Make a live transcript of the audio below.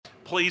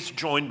please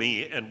join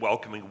me in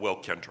welcoming Will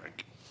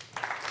Kendrick.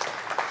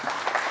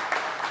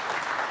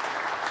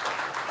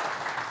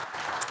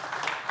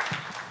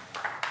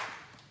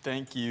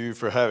 Thank you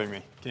for having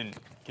me. Can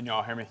you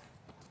all hear me?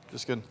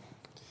 Just good.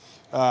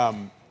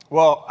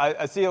 Well,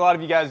 I see a lot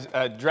of you guys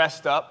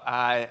dressed up.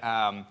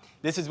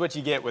 This is what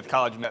you get with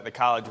college at the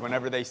college.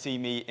 Whenever they see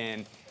me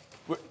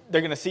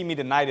they're going to see me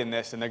tonight in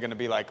this, and they're going to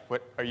be like,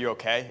 "What? Are you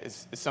okay?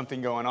 Is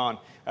something going on?"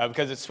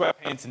 Because it's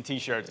sweatpants and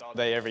T-shirts all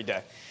day, every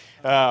day.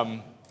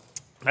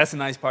 That's the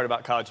nice part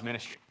about college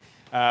ministry.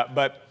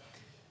 But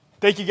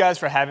thank you guys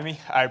for having me.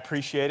 I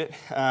appreciate it.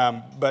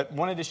 But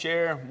wanted to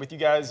share with you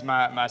guys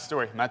my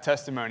story, my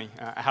testimony,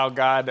 how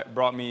God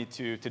brought me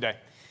to today.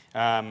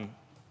 And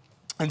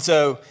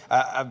so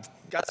I've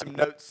got some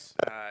notes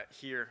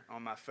here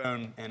on my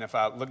phone, and if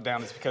I look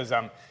down, it's because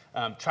I'm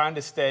trying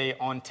to stay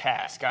on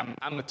task.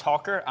 I'm a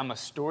talker. I'm a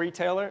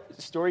storyteller,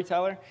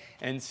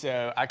 and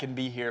so I can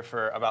be here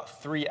for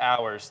about 3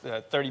 hours.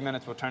 30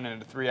 minutes will turn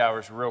into 3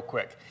 hours real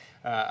quick,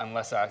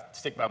 unless I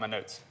stick by my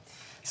notes.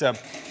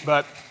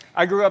 But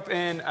I grew up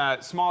in a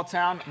small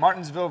town,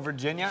 Martinsville,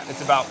 Virginia.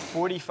 It's about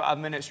 45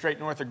 minutes straight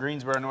north of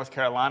Greensboro, North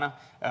Carolina,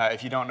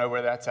 if you don't know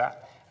where that's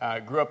at.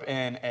 Grew up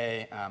in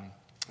a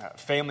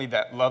family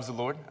that loves the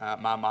Lord,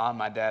 my mom,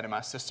 my dad, and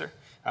my sister.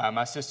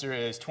 My sister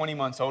is 20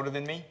 months older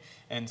than me,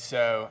 and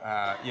so,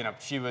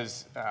 she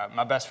was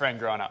my best friend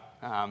growing up.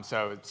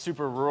 So it's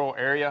super rural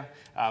area.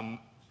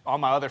 All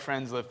my other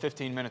friends live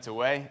 15 minutes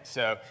away,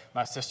 so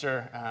my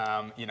sister,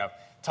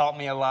 taught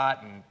me a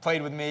lot and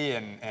played with me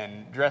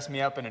and dressed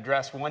me up in a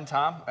dress one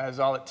time. That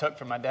was all it took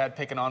for my dad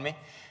picking on me,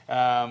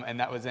 and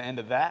that was the end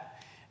of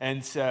that.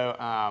 And so,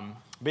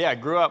 but yeah, I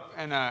grew up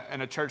in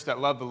a church that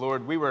loved the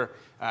Lord. We were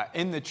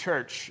in the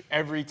church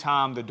every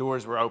time the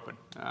doors were open,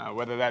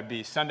 whether that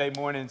be Sunday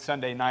morning,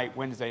 Sunday night,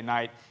 Wednesday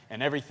night,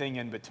 and everything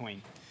in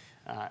between.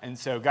 And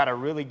so got a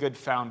really good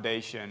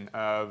foundation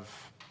of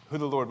who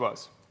the Lord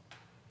was.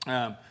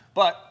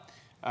 But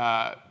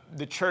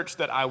the church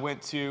that I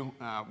went to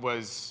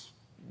was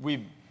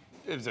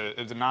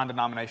a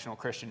non-denominational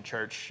Christian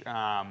church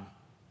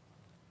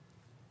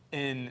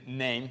in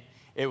name.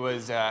 It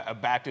was a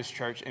Baptist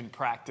church in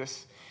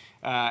practice.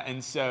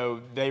 And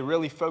so they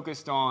really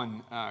focused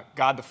on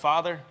God the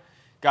Father,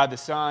 God the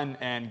Son,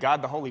 and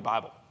God the Holy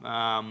Bible.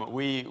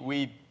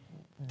 We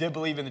did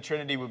believe in the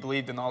Trinity. We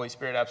believed in the Holy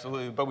Spirit,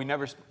 absolutely. But we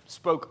never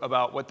spoke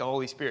about what the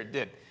Holy Spirit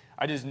did.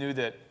 I just knew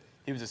that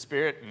he was a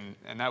spirit,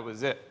 and that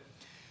was it.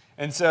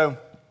 And so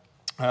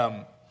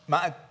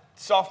my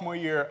sophomore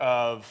year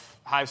of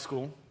high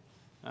school,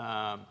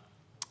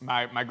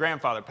 my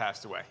grandfather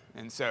passed away.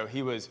 And so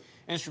he was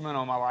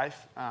instrumental in my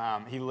life.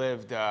 He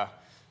lived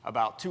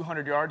about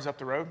 200 yards up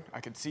the road. I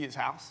could see his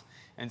house.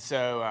 And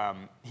so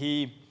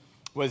he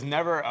was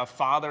never a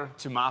father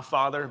to my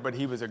father, but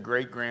he was a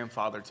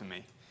great-grandfather to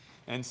me.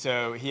 And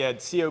so he had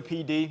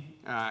COPD,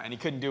 and he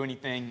couldn't do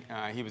anything.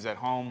 He was at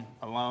home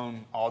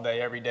alone all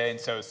day, every day. And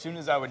so as soon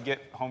as I would get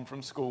home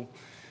from school,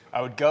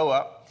 I would go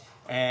up,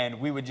 and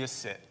we would just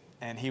sit,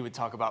 and he would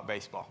talk about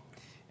baseball.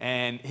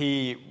 And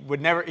he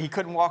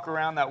couldn't walk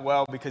around that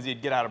well because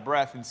he'd get out of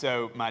breath. And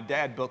so my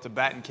dad built a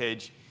batting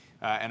cage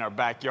in our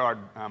backyard.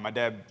 My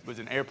dad was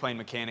an airplane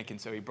mechanic,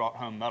 and so he brought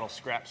home metal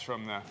scraps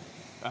from the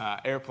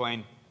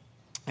airplane.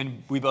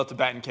 And we built a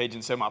batting cage,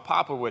 and so my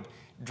papa would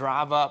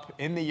drive up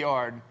in the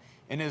yard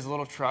in his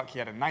little truck. He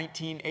had a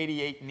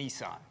 1988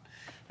 Nissan,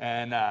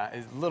 and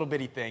his little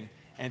bitty thing.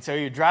 And so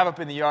he would drive up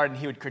in the yard, and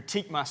he would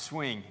critique my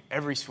swing,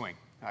 every swing.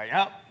 Like,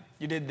 oh,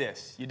 you did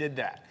this, you did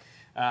that.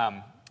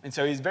 And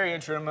so he's very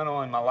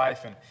instrumental in my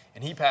life,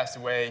 and he passed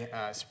away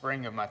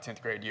spring of my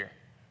 10th grade year.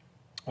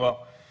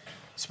 Well,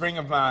 spring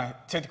of my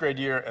 10th grade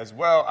year as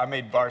well, I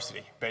made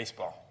varsity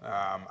baseball.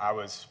 I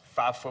was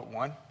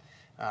 5'1".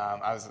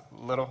 I was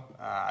little.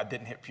 I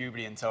didn't hit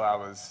puberty until I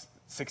was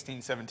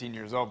 16, 17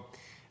 years old.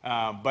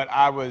 But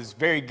I was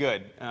very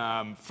good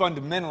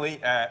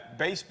fundamentally at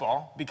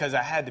baseball because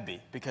I had to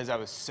be, because I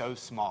was so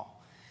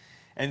small.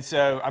 And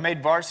so I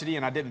made varsity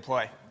and I didn't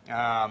play.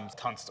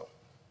 Tunstall.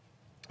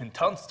 And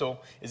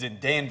Tunstall is in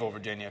Danville,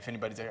 Virginia, if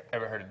anybody's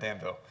ever heard of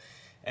Danville.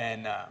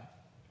 And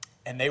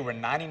they were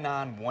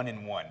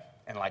 99-1-1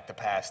 in like the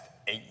past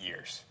 8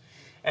 years.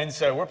 And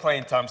so we're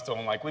playing Tunstall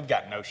and like we've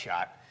got no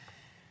shot.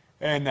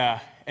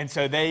 And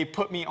so they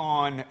put me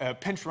on a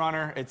pinch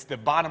runner. It's the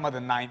bottom of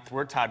the ninth.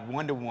 We're tied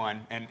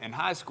 1-1. And in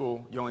high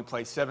school, you only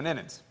play 7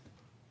 innings.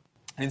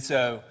 And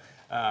so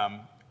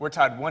we're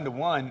tied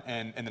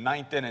 1-1 in the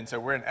ninth inning. So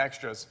we're in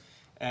extras.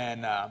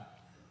 And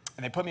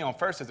they put me on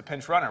first as a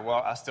pinch runner.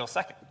 Well, I steal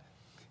second.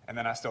 And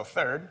then I steal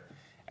third.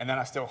 And then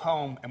I steal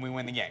home, and we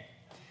win the game.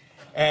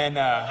 And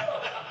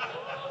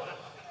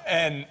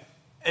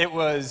it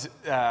was,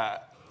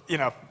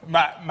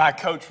 my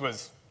coach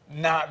was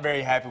not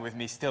very happy with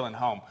me stealing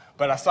home,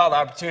 but I saw the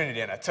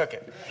opportunity and I took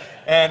it.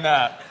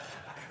 And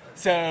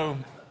so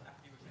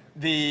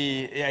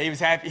he was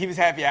happy. He was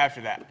happy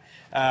after that.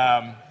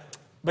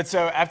 But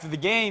so after the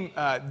game,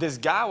 this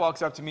guy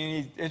walks up to me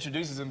and he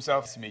introduces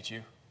himself. Nice to meet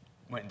you.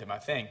 Went into my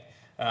thing.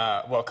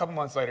 Well, a couple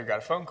months later, got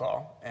a phone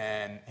call,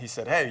 and he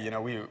said, hey,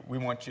 we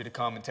want you to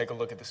come and take a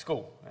look at the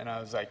school. And I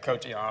was like,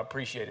 Coach, I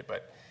appreciate it,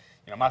 but,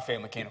 my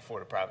family can't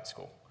afford a private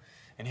school.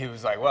 And he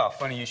was like, well,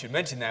 funny you should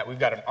mention that. We've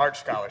got an art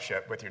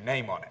scholarship with your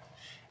name on it.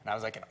 And I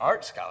was like, an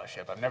art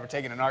scholarship? I've never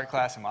taken an art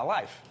class in my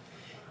life.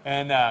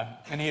 And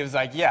he was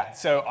like, yeah,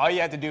 so all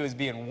you have to do is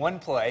be in one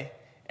play,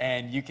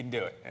 and you can do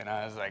it. And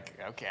I was like,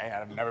 okay,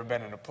 I've never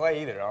been in a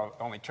play either,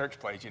 only church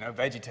plays,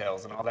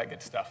 VeggieTales and all that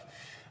good stuff.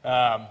 So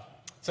I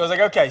was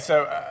like, okay,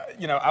 so,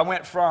 I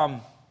went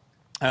from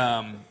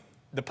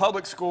the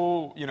public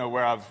school,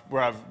 where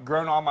I've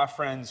grown all my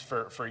friends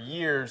for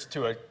years,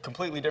 to a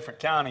completely different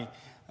county,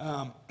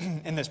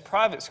 in this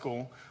private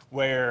school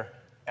where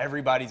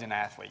everybody's an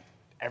athlete,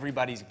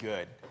 everybody's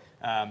good.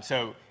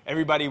 So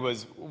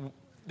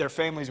their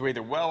families were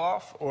either well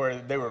off or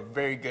they were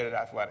very good at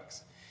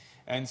athletics.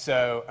 And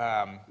so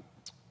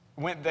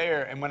went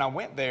there, and when I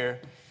went there,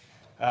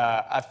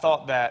 I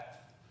thought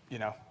that,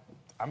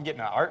 I'm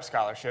getting an art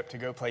scholarship to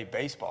go play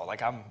baseball.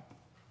 Like I'm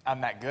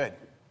that good.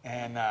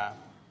 And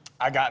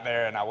I got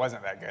there and I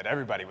wasn't that good.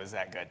 Everybody was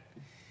that good.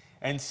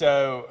 And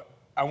so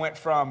I went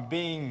from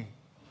being,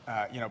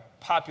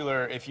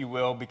 popular, if you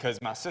will,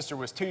 because my sister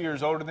was 2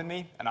 years older than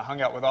me, and I hung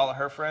out with all of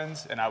her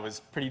friends, and I was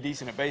pretty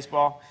decent at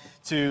baseball,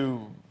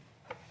 to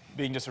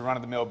being just a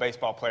run-of-the-mill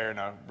baseball player and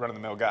a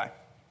run-of-the-mill guy.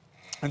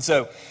 And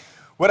so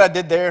what I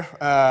did there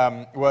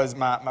was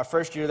my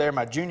first year there,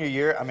 my junior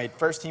year, I made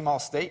first team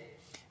All-State.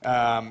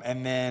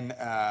 And then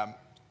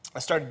I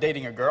started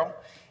dating a girl,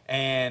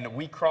 and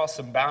we crossed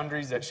some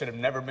boundaries that should have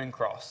never been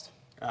crossed.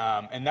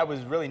 And that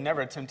was really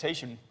never a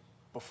temptation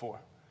before.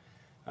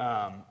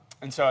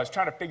 And so I was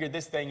trying to figure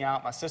this thing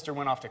out. My sister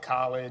went off to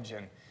college,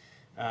 and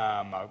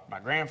my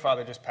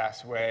grandfather just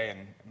passed away,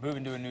 and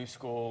moving to a new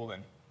school,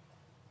 and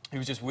it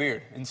was just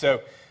weird. And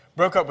so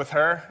broke up with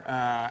her,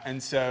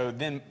 and so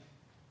then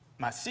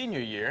my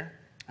senior year,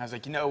 I was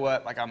like, you know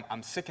what? Like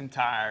I'm sick and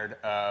tired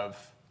of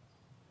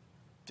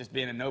just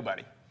being a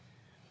nobody.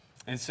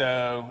 And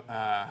so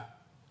I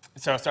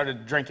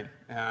started drinking,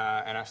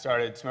 and I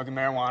started smoking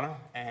marijuana,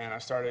 and I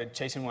started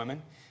chasing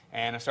women,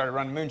 and I started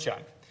running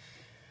moonshine.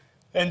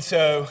 And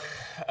so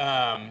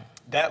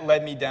that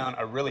led me down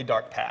a really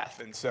dark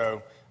path. And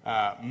so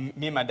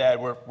me and my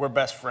dad, we're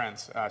best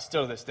friends.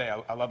 Still to this day,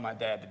 I love my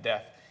dad to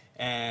death.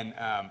 And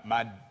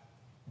my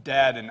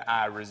dad and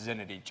I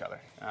resented each other.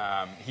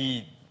 I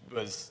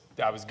was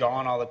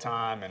gone all the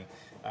time, and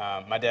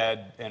my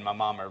dad and my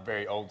mom are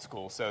very old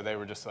school, so they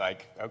were just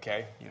like,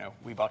 okay,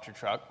 we bought your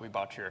truck, we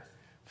bought your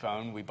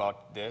phone, we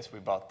bought this, we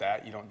bought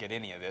that, you don't get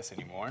any of this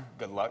anymore,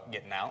 good luck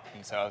getting out.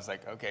 And so I was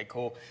like, okay,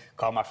 cool.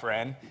 Call my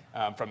friend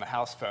from the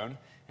house phone,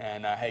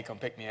 and hey, come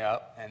pick me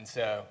up. And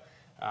so,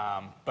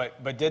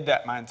 but did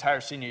that my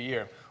entire senior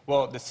year.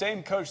 Well, the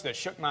same coach that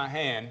shook my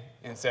hand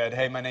and said,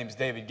 hey, my name's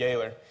David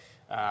Gaylor,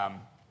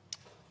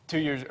 2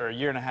 years or a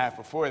year and a half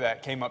before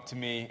that, came up to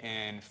me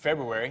in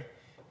February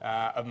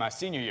of my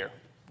senior year,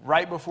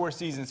 right before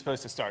season's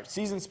supposed to start.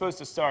 Season's supposed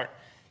to start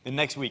the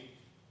next week.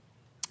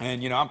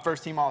 And, I'm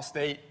first team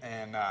All-State,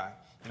 and,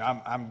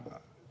 I'm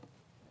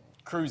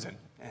cruising.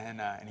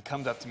 And he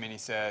comes up to me and he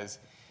says,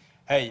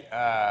 hey,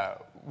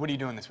 what are you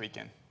doing this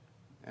weekend?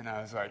 And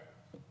I was like,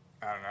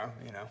 I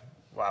don't know,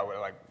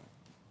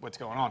 what's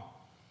going on?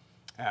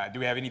 Do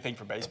we have anything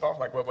for baseball?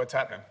 Like, what's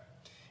happening?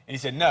 And he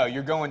said, no,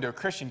 you're going to a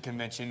Christian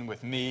convention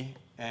with me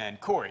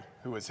and Corey,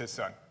 who was his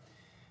son.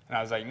 And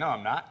I was like, no,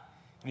 I'm not.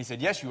 And he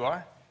said, yes, you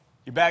are.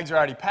 Your bags are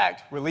already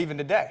packed. We're leaving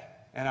today.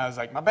 And I was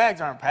like, my bags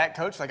aren't packed,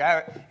 Coach.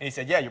 And he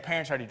said, yeah, your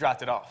parents already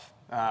dropped it off.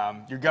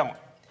 You're going.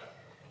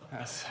 I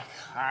was like,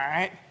 all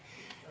right.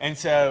 And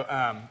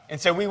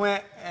so we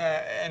went,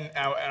 and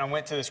I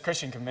went to this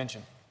Christian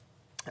convention.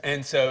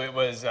 And so it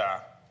was, I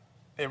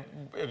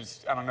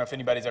don't know if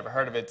anybody's ever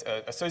heard of it.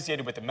 It's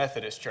associated with the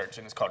Methodist Church,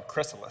 and it's called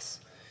Chrysalis.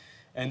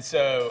 And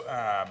so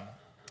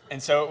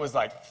it was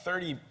like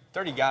 30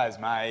 guys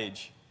my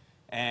age,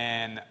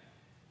 and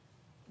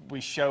we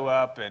show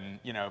up, and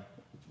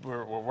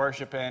we're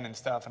worshiping and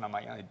stuff, and I'm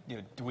like,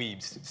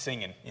 dweebs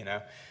singing,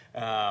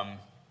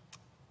 and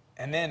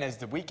then as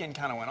the weekend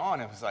kind of went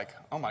on, it was like,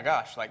 oh my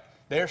gosh, like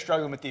they're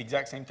struggling with the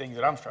exact same things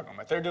that I'm struggling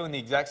with. They're doing the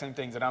exact same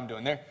things that I'm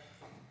doing.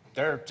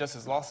 They're just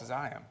as lost as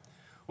I am.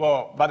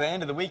 Well, by the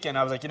end of the weekend,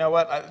 I was like, you know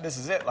what? This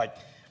is it. Like,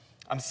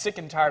 I'm sick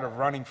and tired of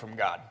running from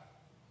God.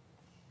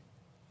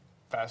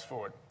 Fast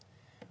forward.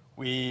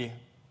 We,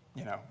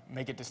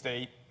 make it to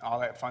state, all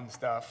that fun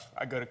stuff.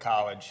 I go to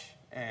college,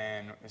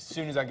 and as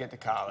soon as I get to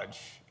college,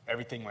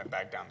 everything went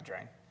back down the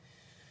drain.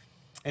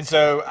 And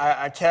so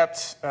I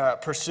kept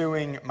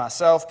pursuing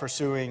myself,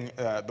 pursuing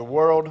the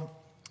world,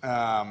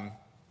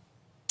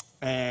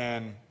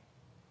 and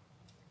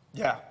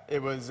yeah,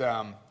 it was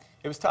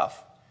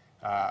tough.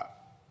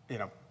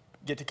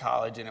 Get to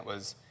college, and it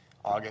was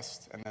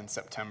August, and then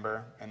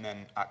September, and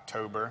then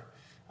October.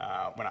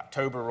 When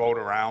October rolled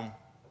around,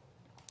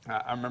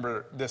 I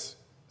remember this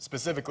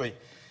specifically.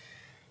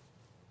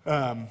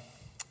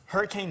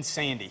 Hurricane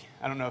Sandy.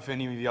 I don't know if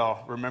any of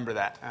y'all remember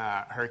that.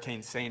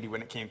 Hurricane Sandy,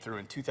 when it came through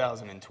in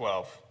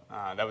 2012.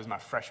 That was my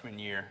freshman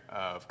year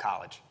of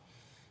college.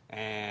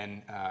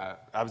 and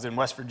I was in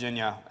West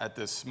Virginia at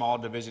this small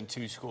Division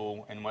II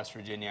school in West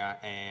Virginia,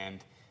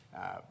 and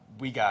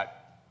we got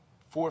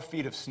 4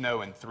 feet of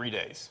snow in 3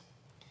 days.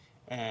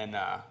 And,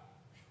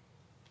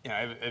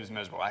 it was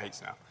miserable. I hate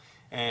snow.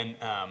 And,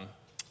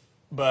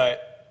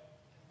 but,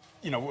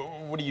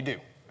 what do you do?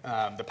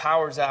 The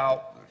power's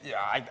out.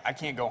 Yeah, I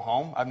can't go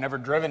home. I've never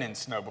driven in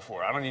snow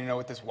before. I don't even know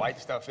what this white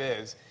stuff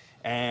is,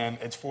 and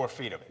it's 4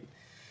 feet of it.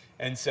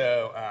 And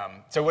so,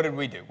 what did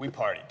we do? We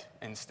partied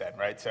instead,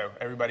 right? So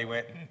everybody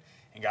went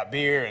and got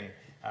beer, and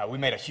we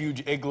made a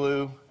huge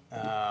igloo,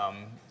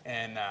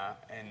 and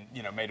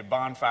made a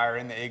bonfire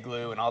in the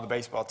igloo, and all the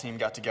baseball team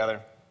got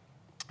together.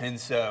 And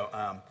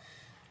so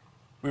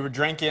we were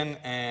drinking,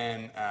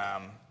 and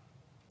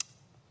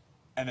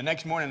the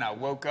next morning I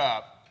woke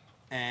up,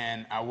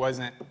 and I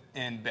wasn't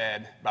in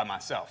bed by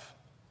myself.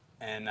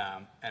 And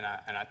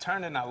I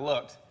turned and I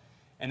looked,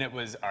 and it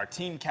was our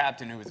team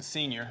captain, who was a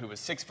senior, who was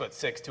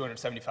 6'6",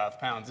 275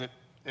 pounds. It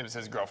was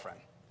his girlfriend.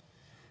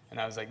 And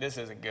I was like, this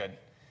isn't good.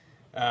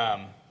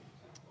 And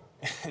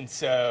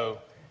so,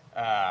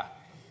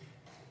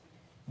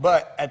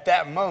 but at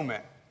that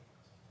moment,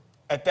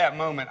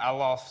 I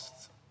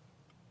lost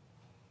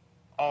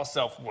all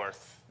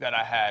self-worth that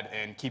I had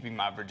in keeping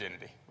my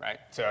virginity, right?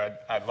 So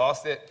I'd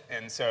lost it,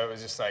 and so it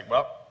was just like,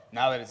 well,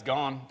 now that it's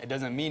gone, it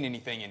doesn't mean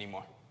anything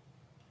anymore.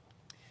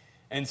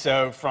 And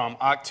so from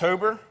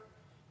October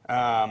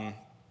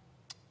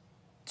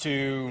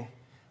to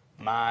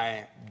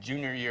my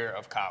junior year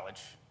of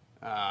college,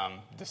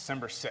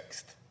 December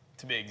 6th,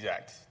 to be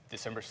exact,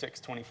 December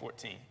 6th,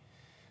 2014,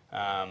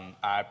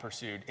 I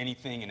pursued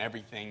anything and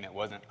everything that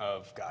wasn't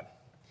of God.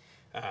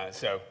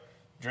 So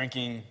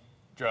drinking,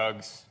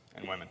 drugs,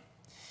 and women.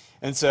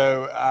 And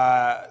so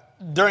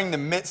during the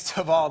midst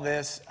of all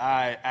this,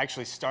 I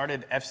actually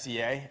started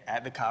FCA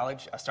at the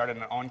college. I started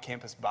an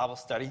on-campus Bible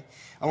study.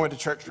 I went to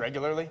church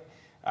regularly,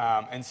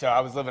 and so I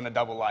was living a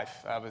double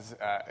life. I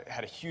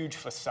had a huge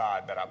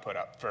facade that I put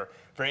up.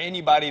 For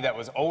anybody that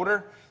was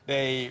older,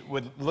 they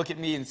would look at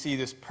me and see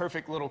this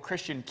perfect little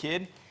Christian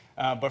kid,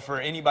 but for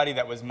anybody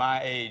that was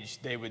my age,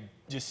 they would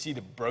just see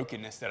the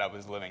brokenness that I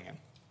was living in.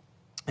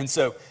 And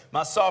so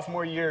my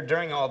sophomore year,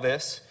 during all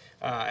this,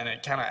 and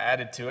it kind of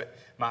added to it,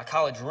 my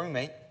college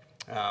roommate,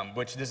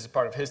 which this is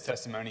part of his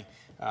testimony,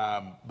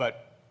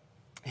 but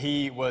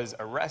he was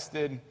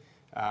arrested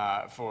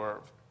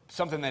for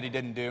something that he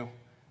didn't do.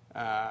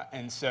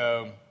 And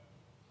so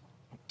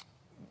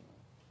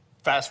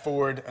fast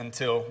forward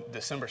until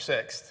December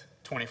 6th,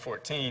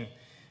 2014,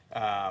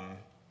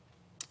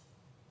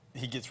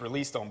 he gets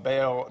released on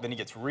bail, then he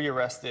gets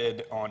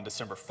rearrested on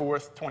December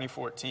 4th,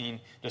 2014.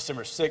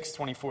 December 6th,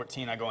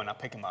 2014, I go and I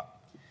pick him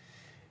up.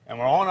 And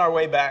we're on our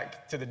way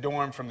back to the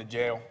dorm from the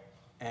jail,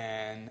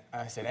 and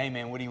I said, hey,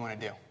 man, what do you want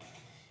to do?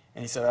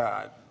 And he said,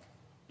 I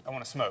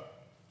want to smoke.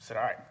 I said,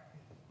 all right,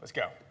 let's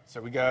go.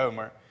 So we go,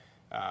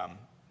 and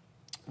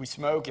we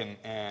smoke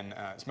and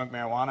smoke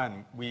marijuana,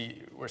 and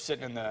we're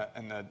sitting in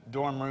the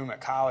dorm room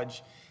at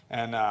college,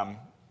 and a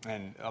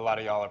lot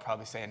of y'all are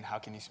probably saying, how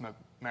can you smoke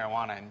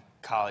marijuana in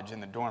college in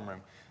the dorm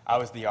room? I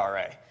was the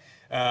RA.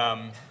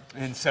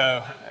 And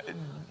so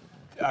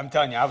I'm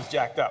telling you, I was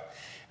jacked up.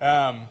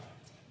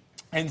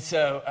 And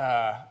so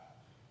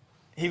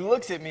he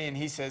looks at me and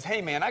he says,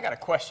 hey, man, I got a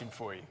question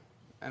for you.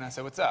 And I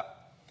said, what's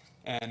up?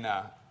 And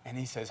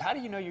he says, how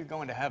do you know you're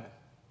going to heaven?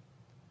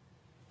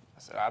 I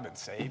said, I've been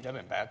saved. I've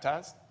been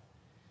baptized.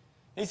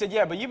 And he said,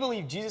 yeah, but you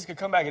believe Jesus could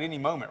come back at any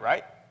moment,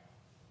 right?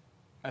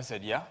 I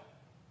said, yeah.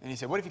 And he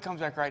said, what if he comes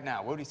back right now?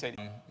 What would he say?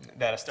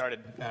 That I started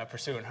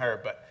pursuing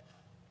her.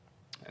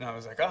 And I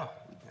was like, oh,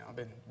 I've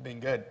been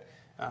good.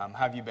 How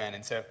have you been?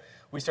 And so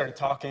we started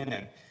talking,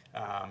 and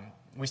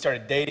we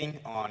started dating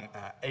on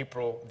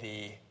April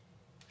the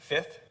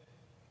 5th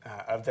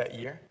of that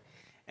year.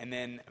 And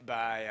then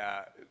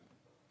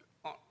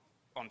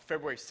on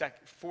February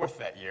 4th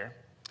that year,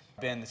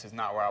 Ben, this is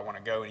not where I want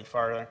to go any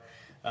farther.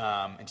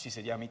 And she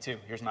said, yeah, me too.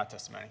 Here's my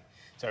testimony.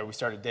 So we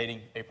started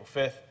dating April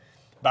 5th.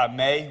 By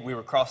May, we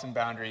were crossing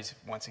boundaries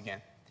once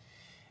again.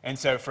 And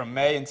so from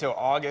May until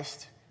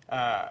August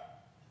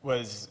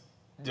was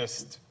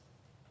just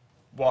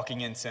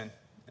walking in sin.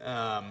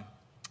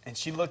 And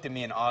she looked at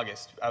me in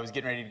August. I was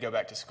getting ready to go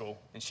back to school,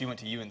 and she went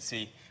to UNC.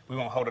 We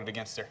won't hold it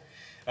against her.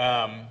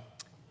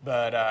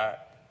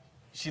 But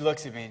she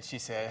looks at me, and she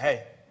said,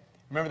 hey,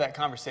 remember that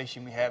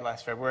conversation we had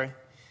last February?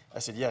 I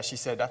said, yeah. She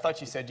said, I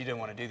thought you said you didn't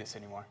want to do this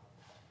anymore.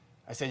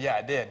 I said, yeah,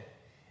 I did.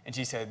 And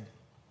she said,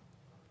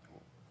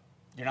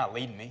 you're not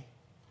leading me.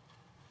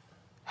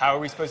 How are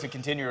we supposed to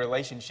continue a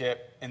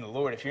relationship in the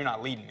Lord if you're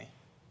not leading me?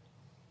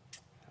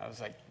 I was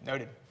like,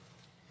 noted.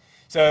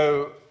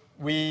 So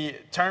we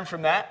turned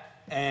from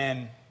that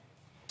and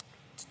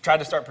tried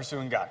to start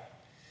pursuing God.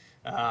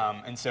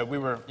 And so we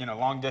were,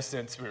 long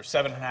distance. We were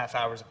 7.5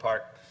 hours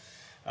apart.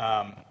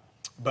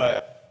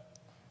 But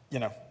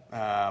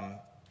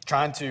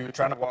trying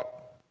to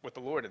walk with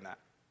the Lord in that.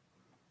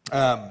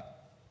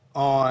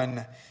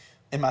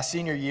 In my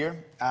senior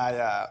year,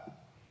 I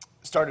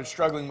started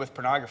struggling with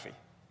pornography.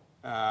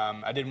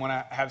 I didn't want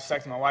to have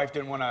sex with my wife,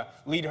 didn't want to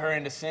lead her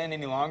into sin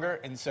any longer.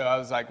 And so I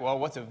was like, well,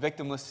 what's a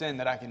victimless sin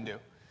that I can do?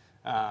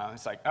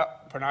 It's like, oh,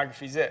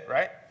 pornography's it,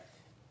 right?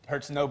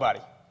 Hurts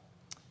nobody.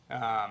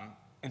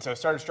 And so I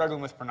started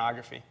struggling with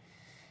pornography.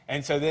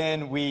 And so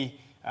then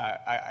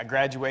I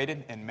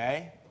graduated in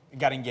May,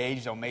 got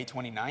engaged on May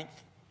 29th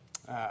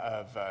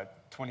of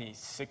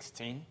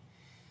 2016.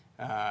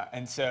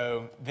 And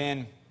so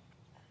then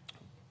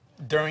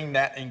during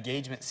that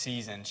engagement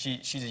season,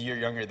 she's a year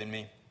younger than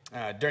me.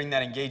 During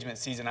that engagement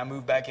season, I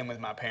moved back in with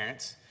my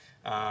parents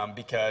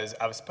because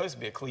I was supposed to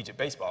be a collegiate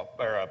baseball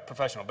or a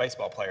professional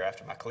baseball player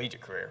after my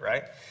collegiate career,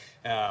 right?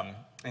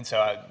 And so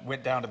I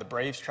went down to the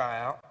Braves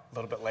tryout a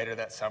little bit later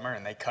that summer,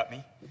 and they cut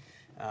me.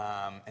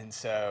 And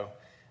so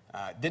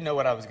didn't know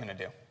what I was going to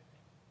do.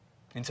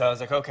 And so I was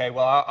like, okay,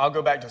 well, I'll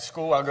go back to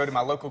school. I'll go to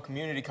my local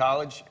community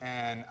college,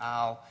 and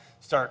I'll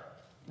start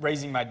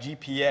raising my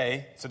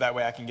GPA so that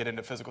way I can get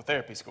into physical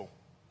therapy school.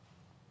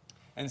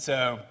 And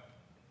so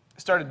I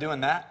started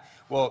doing that.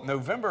 Well,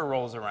 November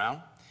rolls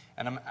around,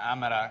 and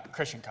I'm at a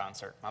Christian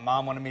concert. My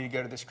mom wanted me to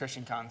go to this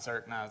Christian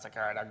concert, and I was like,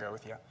 all right, I'll go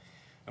with you.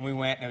 And we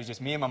went, and it was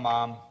just me and my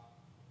mom,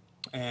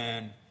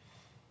 and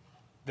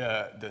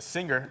the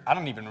singer, I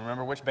don't even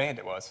remember which band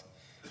it was.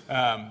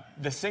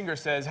 The singer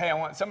says, hey, I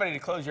want somebody to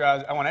close your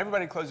eyes. I want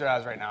everybody to close their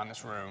eyes right now in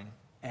this room,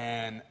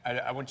 and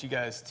I want you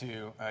guys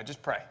to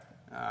just pray.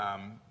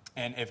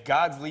 And if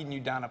God's leading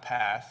you down a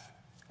path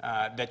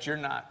that you're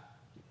not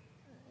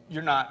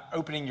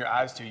opening your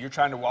eyes to, you're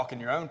trying to walk in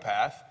your own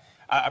path,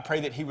 I pray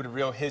that he would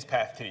reveal his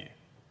path to you.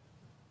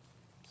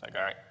 It's like,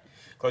 all right,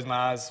 close my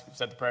eyes,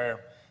 said the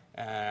prayer,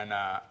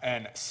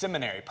 and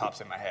seminary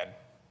pops in my head.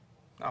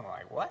 I'm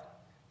like, what?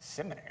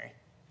 Seminary?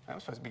 I'm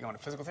supposed to be going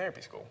to physical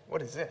therapy school.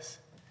 What is this?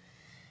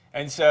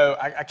 And so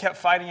I kept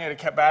fighting it, I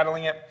kept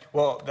battling it.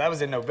 Well, that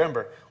was in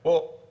November.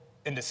 Well,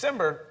 in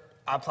December,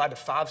 I applied to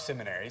 5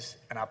 seminaries,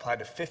 and I applied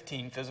to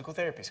 15 physical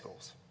therapy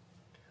schools.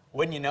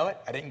 Wouldn't you know it,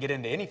 I didn't get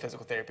into any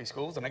physical therapy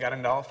schools, and I got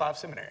into all 5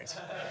 seminaries.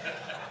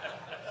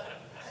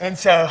 And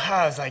so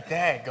I was like,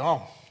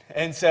 daggone.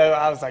 And so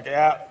I was like,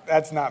 yeah,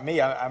 that's not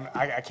me.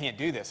 I can't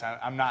do this.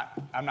 I'm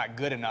not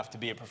good enough to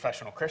be a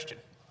professional Christian.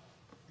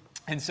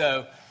 And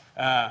so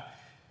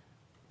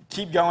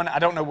keep going. I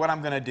don't know what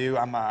I'm going to do.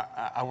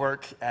 I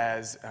work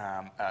as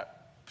a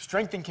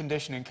strength and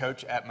conditioning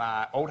coach at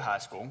my old high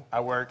school.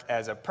 I work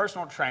as a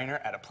personal trainer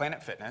at a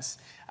Planet Fitness.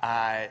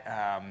 I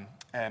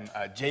am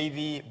a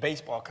JV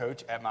baseball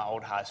coach at my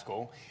old high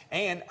school.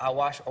 And I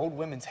wash old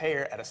women's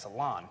hair at a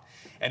salon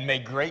and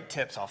made great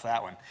tips off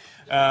that one.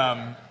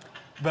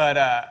 But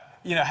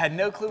had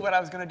no clue what I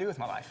was going to do with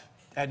my life.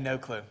 Had no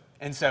clue.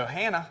 And so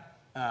Hannah,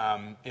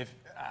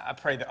 I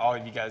pray that all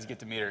of you guys get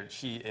to meet her.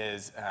 She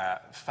is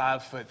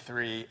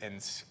 5'3"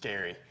 and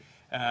scary.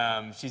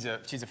 She's a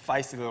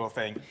feisty little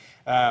thing.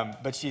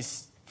 But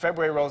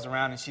February rolls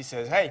around and she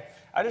says, hey,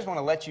 I just want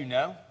to let you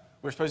know,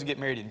 we're supposed to get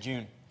married in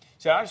June.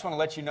 So I just want to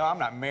let you know I'm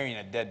not marrying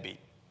a deadbeat.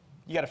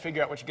 You got to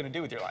figure out what you're going to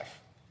do with your life.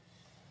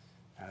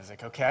 I was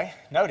like, okay,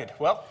 noted.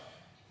 Well,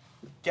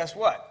 guess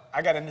what?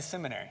 I got into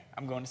seminary.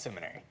 I'm going to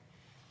seminary.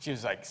 She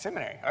was like,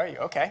 seminary? Are you?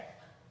 Okay.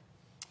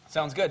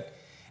 Sounds good.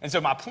 And so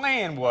my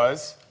plan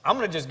was, I'm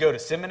going to just go to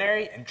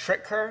seminary and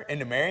trick her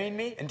into marrying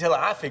me until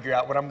I figure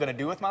out what I'm going to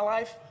do with my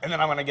life, and then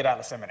I'm going to get out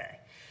of seminary.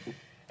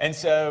 And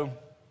so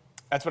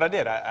that's what I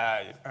did.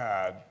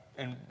 I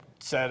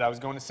said I was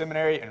going to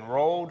seminary,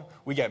 enrolled.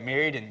 We got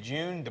married in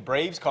June. The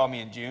Braves called me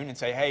in June and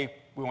say, hey,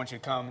 we want you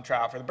to come try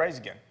out for the Braves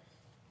again.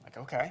 I'm like,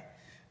 okay,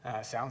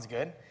 sounds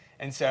good.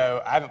 And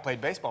so I haven't played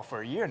baseball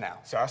for a year now.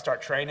 So I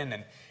start training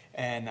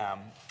and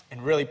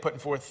really putting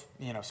forth,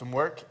 some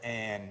work.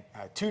 And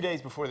 2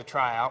 days before the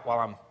tryout, while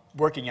I'm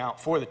working out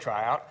for the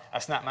tryout, I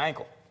snapped my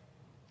ankle.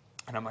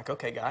 And I'm like,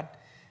 okay, God,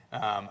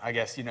 I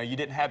guess, you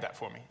didn't have that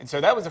for me. And so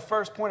that was the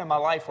first point in my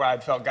life where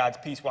I'd felt God's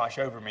peace wash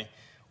over me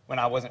when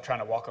I wasn't trying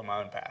to walk on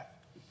my own path.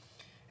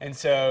 And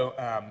so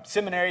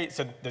seminary,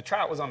 so the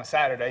tryout was on a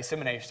Saturday.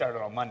 Seminary started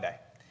on Monday.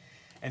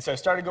 And so I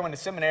started going to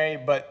seminary,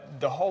 but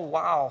the whole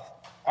while,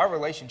 our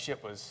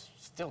relationship was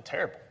still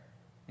terrible.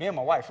 Me and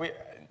my wife, we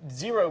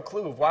zero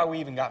clue of why we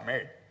even got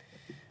married.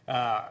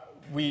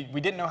 We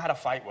didn't know how to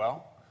fight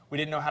well. We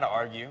didn't know how to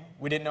argue.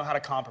 We didn't know how to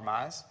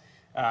compromise.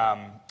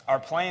 Our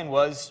plan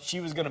was she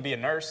was going to be a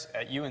nurse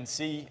at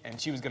UNC, and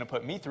she was going to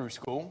put me through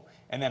school,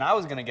 and then I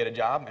was going to get a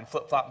job and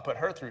flip-flop and put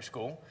her through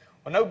school.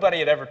 Well, nobody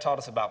had ever taught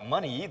us about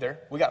money either.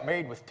 We got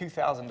married with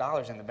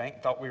 $2,000 in the bank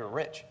and thought we were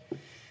rich.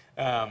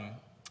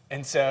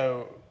 And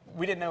so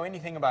we didn't know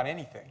anything about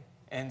anything.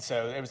 And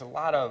so there was a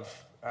lot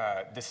of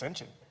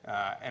dissension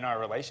in our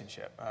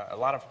relationship, a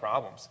lot of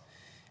problems.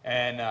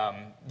 And,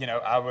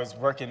 I was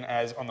working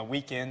on the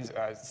weekends,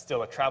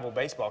 still a travel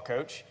baseball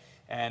coach,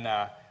 and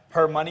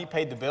her money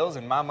paid the bills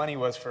and my money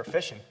was for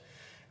fishing.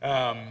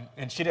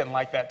 And she didn't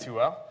like that too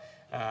well,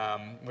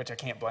 which I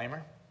can't blame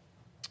her.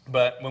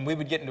 But when we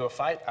would get into a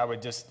fight, I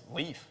would just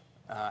leave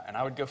and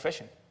I would go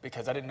fishing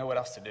because I didn't know what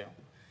else to do.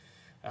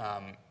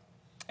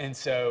 And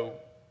so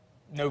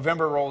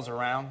November rolls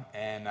around,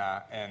 and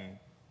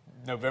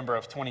November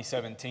of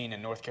 2017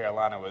 in North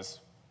Carolina was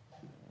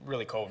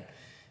really cold.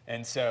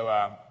 And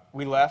so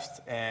we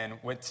left and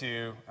went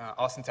to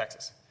Austin,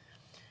 Texas.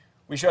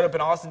 We showed up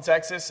in Austin,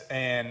 Texas,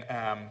 and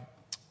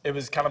it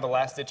was kind of a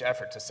last-ditch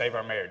effort to save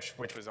our marriage,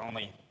 which was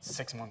only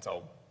 6 months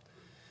old.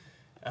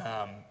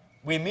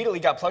 We immediately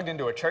got plugged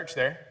into a church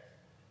there,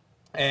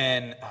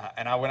 and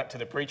I went up to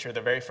the preacher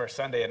the very first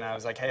Sunday, and I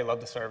was like, hey,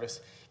 love the service.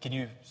 Can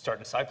you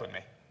start discipling me?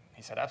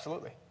 He said,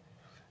 absolutely.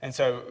 And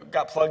so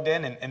got plugged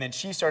in, and then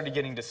she started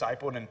getting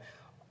discipled, and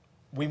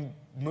we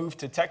moved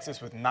to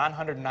Texas with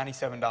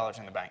 $997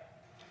 in the bank.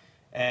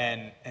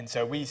 And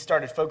so we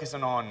started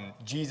focusing on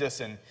Jesus,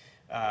 and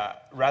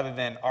rather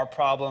than our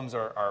problems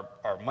or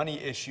our money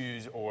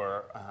issues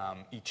or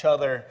each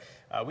other,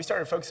 we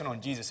started focusing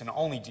on Jesus and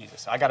only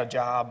Jesus. I got a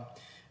job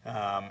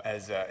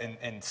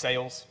in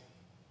sales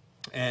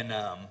in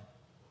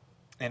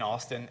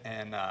Austin,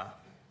 and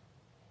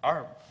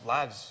our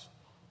lives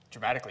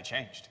dramatically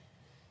changed.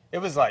 It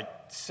was like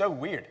so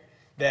weird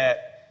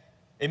that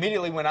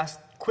immediately when I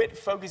quit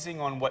focusing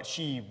on what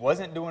she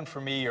wasn't doing for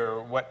me or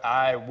what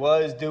I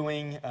was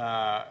doing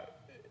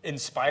in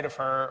spite of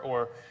her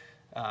or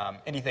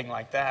anything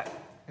like that,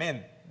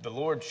 man, the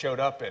Lord showed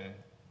up and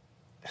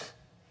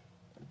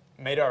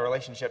made our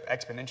relationship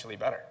exponentially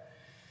better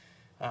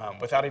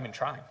without even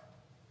trying.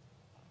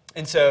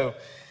 And so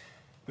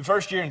the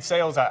first year in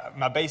sales,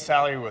 my base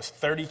salary was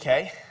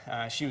 $30K.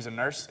 She was a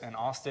nurse in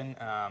Austin,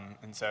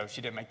 and so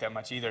she didn't make that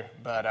much either.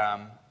 But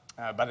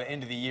by the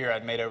end of the year,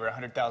 I'd made over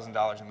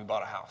 $100,000, and we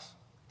bought a house.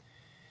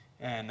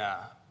 And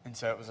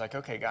so it was like,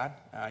 okay, God,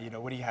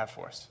 what do you have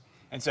for us?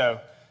 And so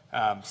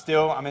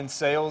still, I'm in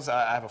sales.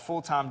 I have a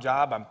full-time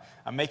job.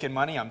 I'm making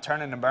money. I'm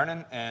turning and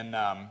burning, and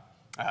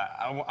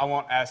I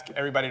won't ask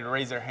everybody to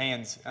raise their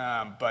hands,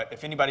 but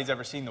if anybody's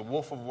ever seen The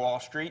Wolf of Wall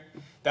Street,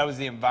 that was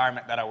the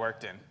environment that I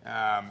worked in.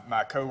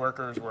 My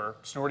coworkers were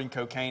snorting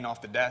cocaine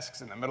off the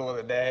desks in the middle of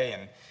the day,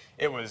 and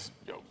it was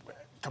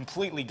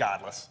completely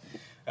godless.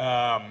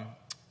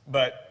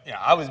 But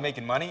I was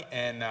making money,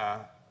 and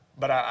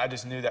but I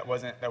just knew that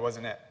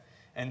wasn't it.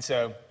 And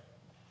so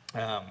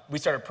we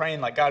started praying,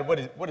 like, God,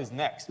 what is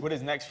next? What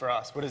is next for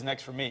us? What is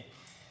next for me?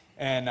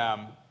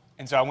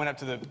 And so I went up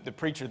to the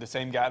preacher, the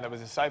same guy that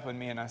was discipling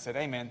me, and I said,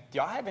 hey, man, do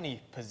y'all have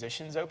any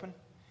positions open?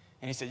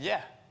 And he said,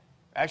 yeah.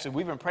 Actually,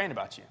 we've been praying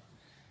about you.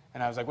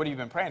 And I was like, what have you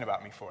been praying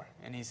about me for?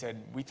 And he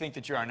said, we think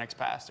that you're our next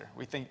pastor.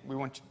 We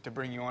want to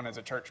bring you on as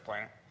a church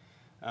planter.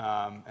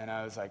 And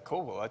I was like,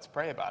 cool, well, let's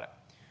pray about it.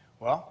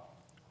 Well,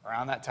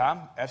 around that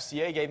time,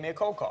 FCA gave me a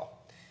cold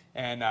call.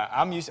 And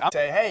I'm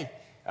say, hey,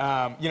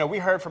 we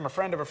heard from a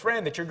friend of a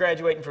friend that you're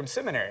graduating from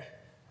seminary.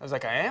 I was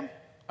like, I am?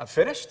 I'm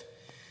finished?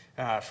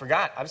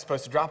 Forgot, I was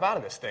supposed to drop out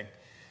of this thing.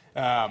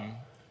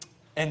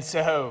 And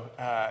so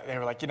they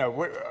were like,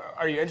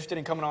 are you interested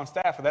in coming on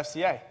staff with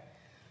FCA?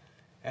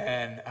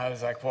 And I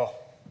was like, well,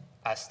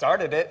 I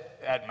started it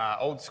at my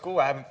old school.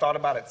 I haven't thought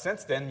about it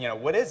since then.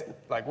 What is it?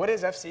 Like, what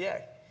is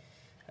FCA?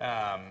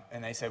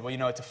 And they said,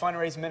 well, it's a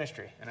fundraising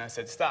ministry. And I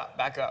said, stop,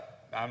 back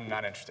up. I'm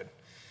not interested.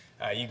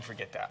 You can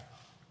forget that.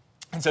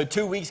 And so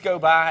 2 weeks go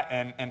by,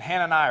 and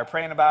Hannah and I are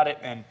praying about it,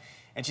 and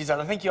she said,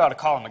 I think you ought to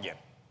call him again.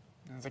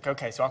 I was like,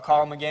 okay, so I'll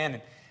call him again,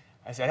 and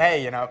I said,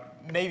 hey,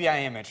 maybe I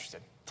am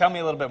interested. Tell me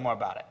a little bit more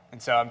about it. And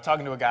so I'm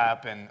talking to a guy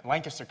up in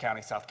Lancaster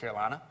County, South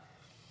Carolina,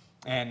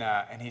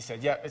 and he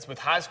said, yeah, it's with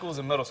high schools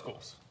and middle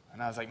schools.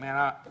 And I was like, man,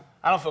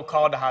 I don't feel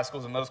called to high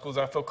schools and middle schools.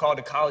 I feel called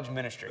to college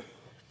ministry.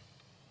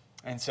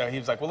 And so he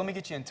was like, well, let me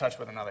get you in touch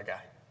with another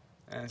guy.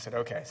 And I said,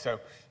 okay.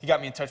 So he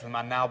got me in touch with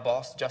my now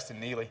boss, Justin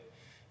Neely,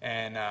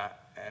 and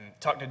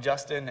talked to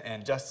Justin.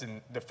 And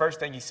Justin, the first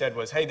thing he said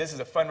was, hey, this is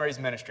a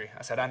fundraising ministry.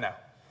 I said, I know.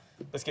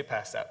 Let's get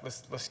past that.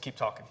 Let's keep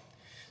talking.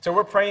 So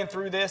we're praying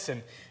through this,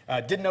 and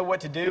didn't know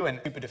what to do, and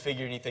stupid to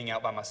figure anything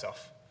out by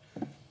myself.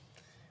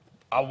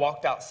 I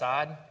walked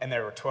outside, and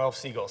there were 12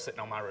 seagulls sitting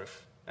on my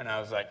roof. And I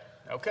was like,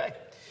 okay,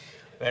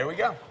 there we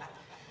go.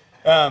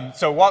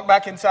 So walked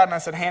back inside, and I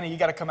said, Hannah, you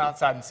got to come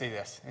outside and see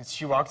this. And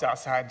she walked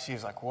outside, and she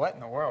was like, what in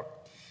the world?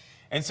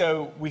 And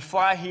so we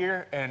fly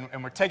here,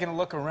 and we're taking a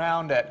look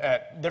around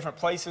at different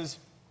places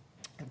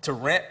to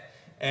rent.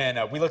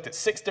 And we looked at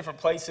 6 different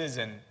places,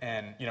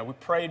 and we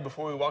prayed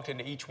before we walked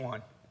into each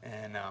one,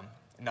 and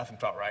nothing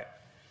felt right.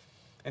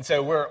 And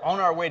so we're on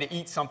our way to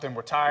eat something.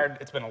 We're tired.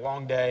 It's been a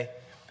long day.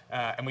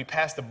 And we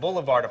passed the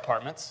Boulevard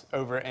Apartments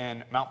over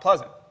in Mount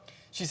Pleasant.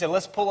 She said,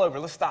 let's pull over.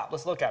 Let's stop.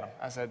 Let's look at them.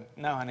 I said,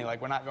 no, honey,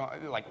 we're not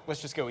going.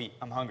 Let's just go eat.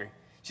 I'm hungry.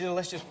 She said,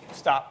 let's just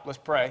stop. Let's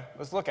pray.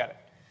 Let's look at it.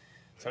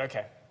 I said,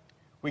 okay.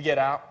 We get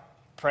out,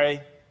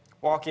 pray,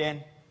 walk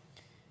in,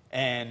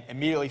 and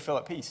immediately feel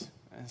at peace.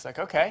 And it's like,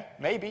 okay,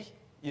 maybe.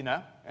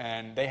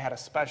 And they had a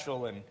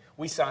special, and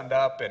we signed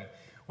up, and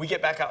we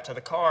get back out to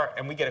the car,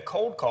 and we get a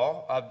cold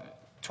call.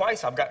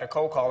 Twice I've gotten a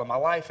cold call in my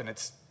life, and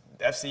it's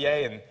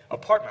FCA and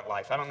Apartment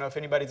Life. I don't know if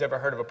anybody's ever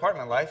heard of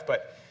Apartment Life,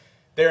 but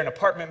they're an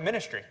apartment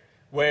ministry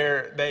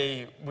where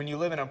when you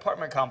live in an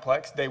apartment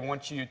complex, they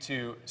want you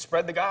to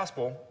spread the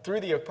gospel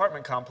through the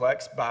apartment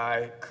complex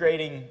by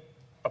creating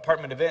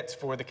apartment events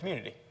for the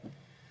community.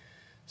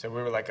 So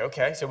we were like,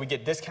 okay, so we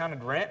get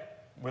discounted rent.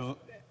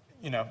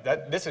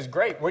 This is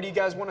great. Where do you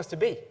guys want us to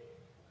be?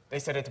 They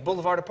said, at the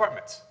Boulevard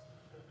Apartments.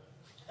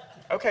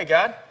 Okay,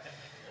 God.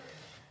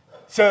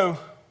 So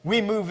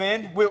we move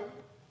in. We're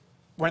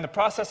in the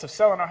process of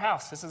selling our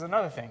house. This is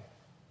another thing.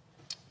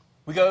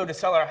 We go to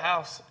sell our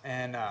house,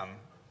 and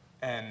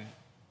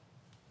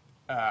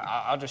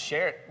I'll just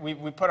share it. We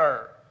put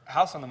our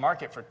house on the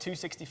market for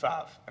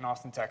 $265 in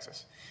Austin,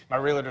 Texas. My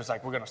realtor's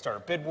like, we're going to start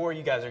a bid war.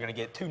 You guys are going to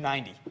get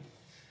 $290.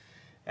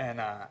 And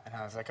I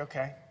was like,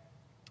 okay.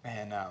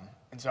 And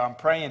so I'm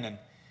praying, and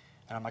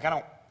I'm like,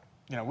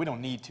 we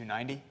don't need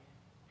 $290. It'd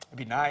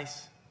be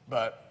nice,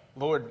 but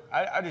Lord,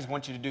 I just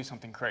want you to do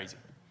something crazy.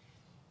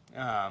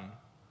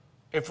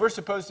 If we're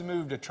supposed to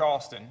move to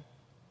Charleston,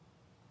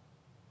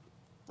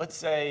 let's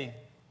say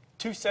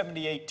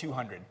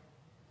 $278,200.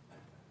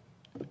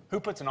 Who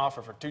puts an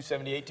offer for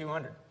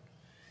 $278,200?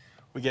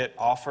 We get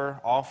offer.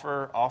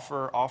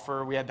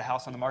 We had the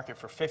house on the market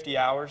for 50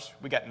 hours.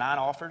 We got 9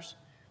 offers.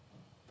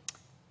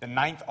 The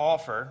 8th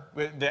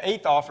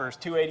offer is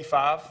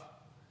 $285.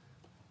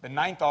 The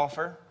 9th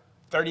offer,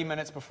 30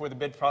 minutes before the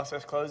bid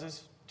process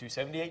closes,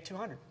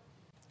 $278,200.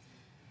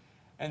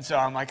 And so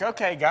I'm like,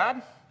 okay,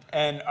 God.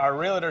 And our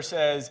realtor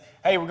says,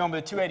 hey, we're going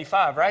with the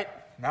 $285, right?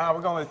 No,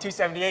 we're going with the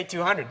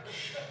 $278,200.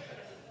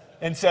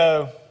 And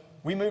so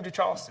we moved to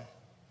Charleston.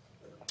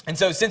 And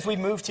so since we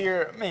moved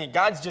here, man,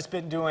 God's just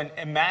been doing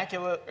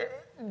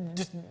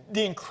just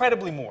the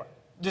incredibly more,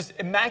 just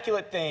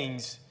immaculate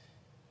things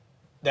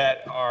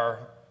that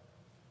are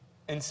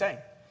insane.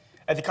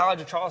 At the College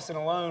of Charleston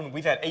alone,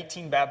 we've had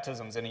 18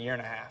 baptisms in a year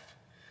and a half.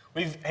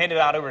 We've handed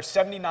out over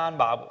 79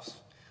 Bibles.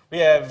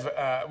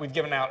 We've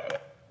given out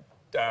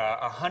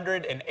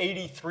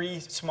 183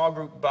 small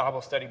group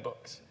Bible study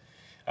books.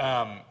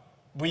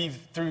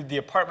 Through the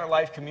apartment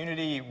life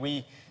community,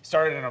 we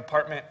started an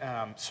apartment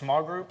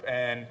small group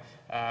and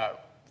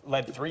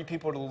led 3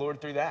 people to the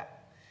Lord through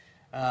that.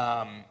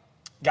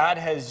 God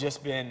has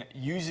just been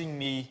using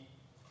me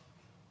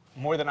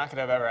more than I could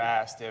have ever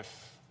asked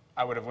if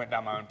I would have went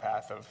down my own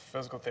path of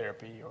physical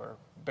therapy or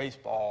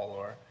baseball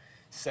or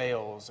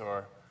sales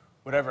or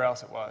whatever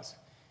else it was,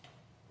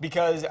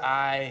 because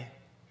I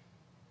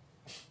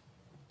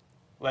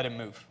let him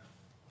move.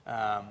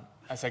 I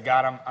said,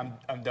 God,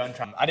 I'm done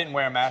trying. I didn't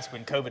wear a mask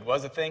when COVID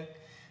was a thing,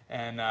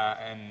 and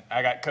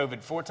I got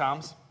COVID 4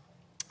 times.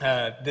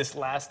 This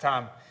last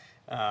time,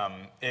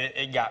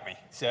 it got me.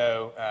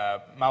 So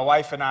my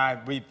wife and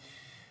I,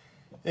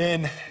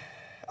 in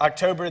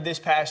October this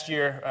past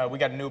year, we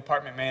got a new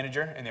apartment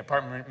manager, and the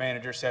apartment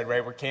manager said,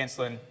 Ray, we're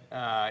canceling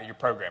your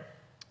program.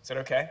 I said,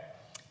 okay.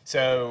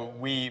 So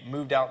we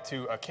moved out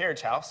to a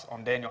carriage house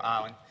on Daniel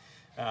Island.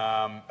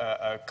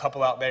 A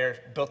couple out there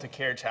built a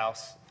carriage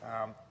house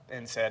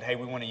and said, hey,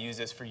 we want to use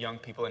this for young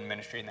people in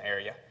ministry in the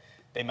area.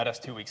 They met us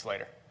 2 weeks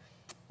later.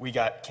 We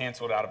got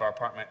canceled out of our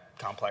apartment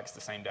complex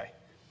the same day.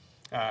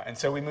 And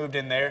so we moved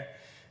in there,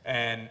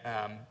 and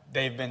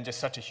they've been just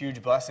such a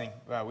huge blessing.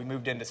 We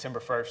moved in December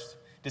 1st.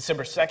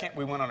 December 2nd,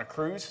 we went on a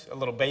cruise, a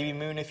little baby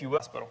moon, if you will.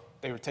 Hospital.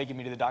 They were taking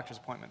me to the doctor's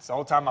appointments. The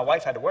whole time my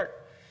wife had to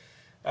work.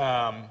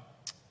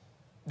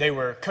 They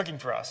were cooking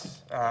for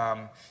us.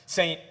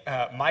 St.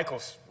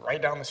 Michael's,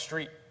 right down the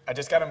street. I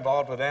just got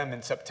involved with them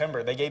in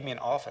September. They gave me an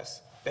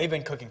office. They've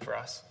been cooking for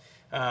us,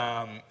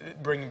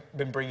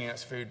 been bringing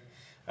us food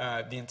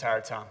the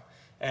entire time.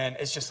 And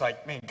it's just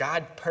like, man,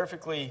 God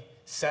perfectly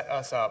set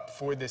us up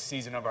for this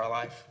season of our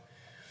life.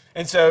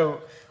 And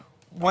so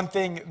one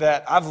thing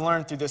that I've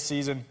learned through this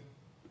season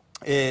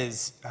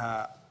is,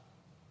 I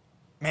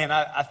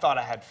thought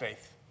I had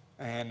faith.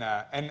 And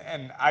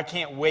I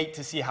can't wait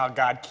to see how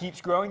God keeps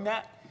growing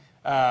that.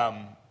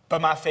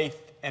 But my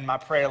faith and my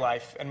prayer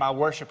life and my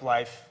worship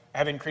life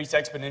have increased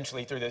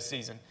exponentially through this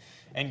season.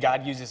 And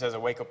God uses this as a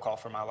wake-up call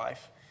for my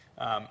life.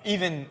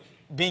 Even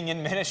being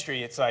in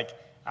ministry, it's like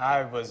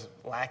I was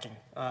lacking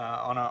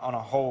on a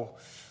whole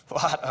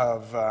lot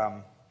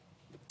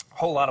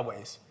of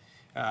ways.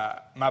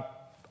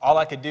 All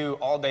I could do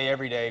all day,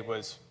 every day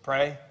was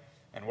pray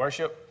and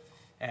worship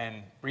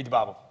and read the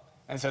Bible.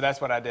 And so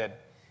that's what I did.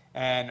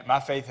 And my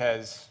faith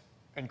has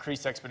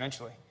increased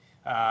exponentially.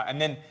 And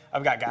then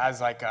I've got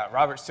guys like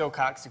Robert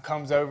Silcox who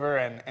comes over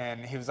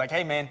and he was like,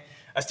 hey, man,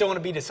 I still want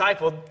to be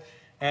discipled.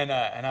 And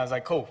I was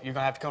like, cool, you're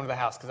going to have to come to the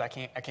house because I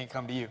can't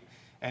come to you.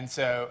 And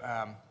so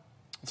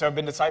I've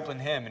been discipling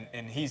him,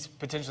 and he's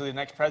potentially the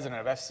next president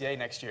of FCA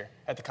next year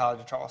at the College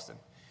of Charleston.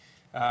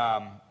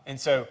 And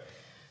so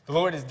the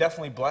Lord has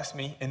definitely blessed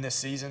me in this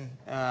season.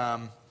 My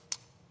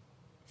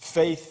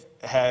faith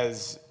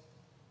has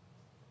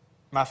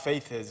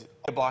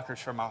blockers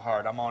for my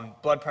heart. I'm on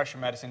blood pressure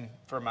medicine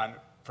for my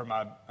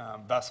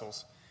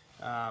vessels.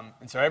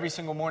 And so every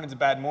single morning's a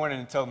bad morning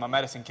until my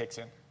medicine kicks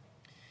in.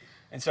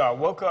 And so I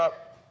woke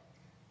up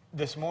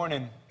this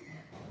morning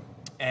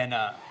and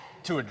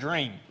to a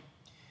dream.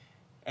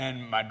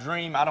 And my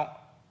dream,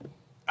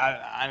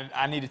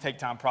 I need to take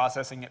time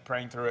processing it,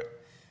 praying through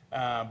it.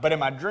 But in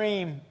my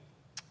dream,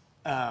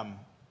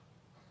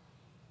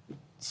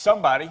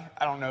 somebody,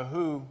 I don't know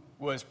who,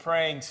 was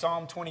praying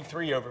Psalm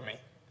 23 over me.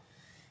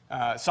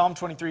 Psalm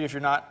 23, if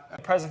you're not in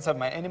the presence of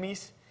my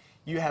enemies,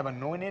 you have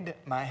anointed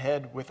my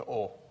head with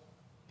oil.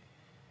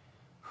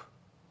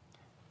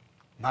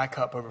 my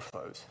cup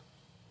overflows.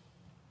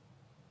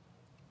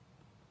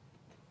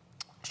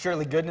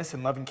 Surely goodness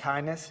and loving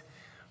kindness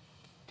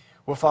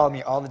will follow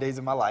me all the days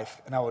of my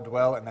life, and I will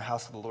dwell in the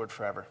house of the Lord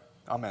forever.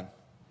 Amen.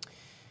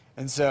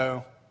 And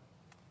so,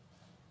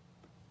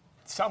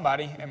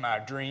 somebody in my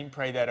dream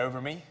prayed that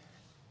over me,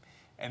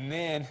 and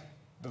then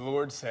the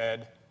Lord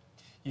said,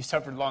 you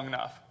suffered long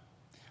enough.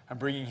 I'm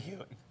bringing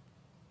healing.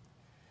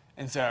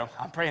 And so,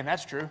 I'm praying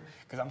that's true,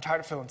 because I'm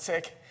tired of feeling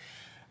sick,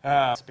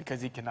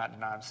 because he cannot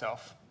deny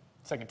himself.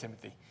 2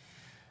 Timothy.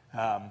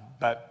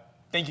 But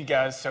thank you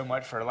guys so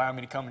much for allowing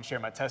me to come and share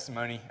my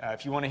testimony.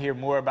 If you want to hear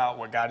more about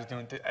what God is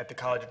doing at the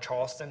College of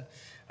Charleston,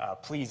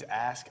 please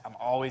ask. I'm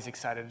always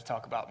excited to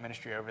talk about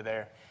ministry over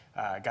there.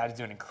 God is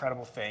doing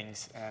incredible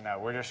things, and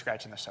we're just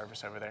scratching the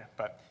surface over there.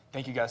 But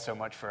thank you guys so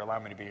much for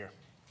allowing me to be here.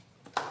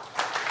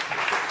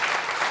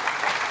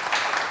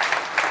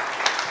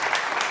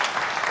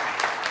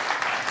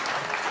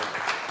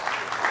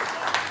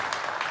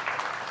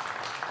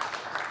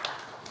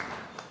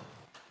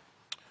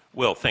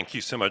 Well, thank you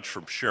so much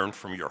for sharing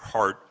from your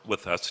heart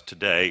with us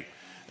today.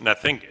 And I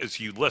think as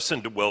you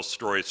listen to Will's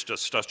story, it's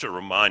just such a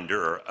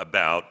reminder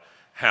about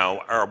how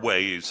our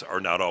ways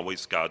are not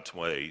always God's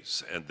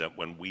ways, and that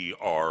when we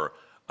are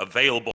available